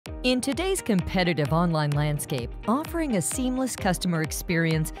In today's competitive online landscape, offering a seamless customer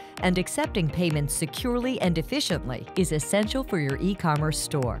experience and accepting payments securely and efficiently is essential for your e-commerce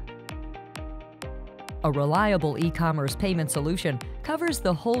store. A reliable e-commerce payment solution covers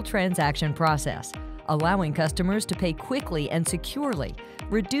the whole transaction process, allowing customers to pay quickly and securely,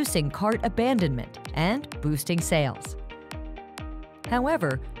 reducing cart abandonment and boosting sales.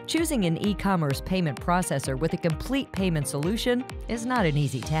 However, choosing an e-commerce payment processor with a complete payment solution is not an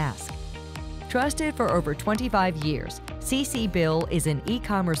easy task. Trusted for over 25 years, CCBill is an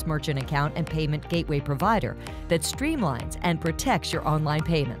e-commerce merchant account and payment gateway provider that streamlines and protects your online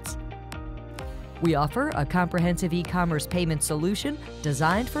payments. We offer a comprehensive e-commerce payment solution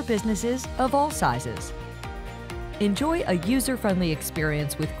designed for businesses of all sizes. Enjoy a user-friendly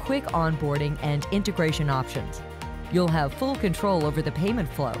experience with quick onboarding and integration options. You'll have full control over the payment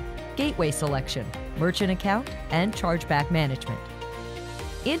flow, gateway selection, merchant account, and chargeback management.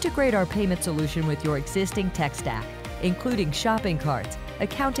 Integrate our payment solution with your existing tech stack, including shopping carts,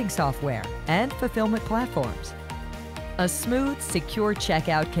 accounting software, and fulfillment platforms. A smooth, secure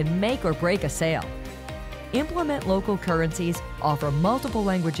checkout can make or break a sale. Implement local currencies, offer multiple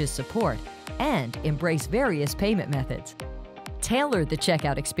languages support, and embrace various payment methods. Tailor the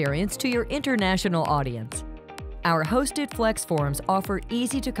checkout experience to your international audience. Our hosted FlexForms offer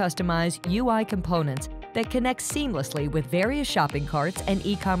easy-to-customize UI components that connect seamlessly with various shopping carts and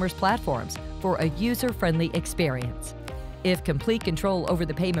e-commerce platforms for a user-friendly experience. If complete control over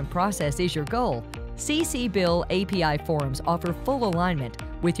the payment process is your goal, CCBill API Forms offer full alignment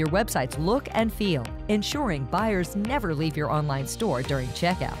with your website's look and feel, ensuring buyers never leave your online store during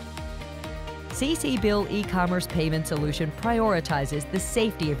checkout. CCBill e-commerce payment solution prioritizes the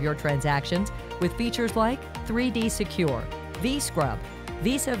safety of your transactions with features like 3D Secure, vScrub,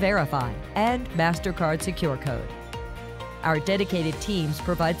 Visa Verify, and MasterCard Secure Code. Our dedicated teams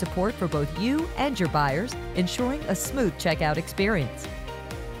provide support for both you and your buyers, ensuring a smooth checkout experience.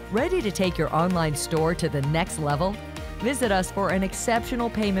 Ready to take your online store to the next level? Visit us for an exceptional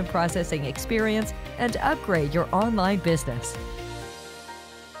payment processing experience and upgrade your online business.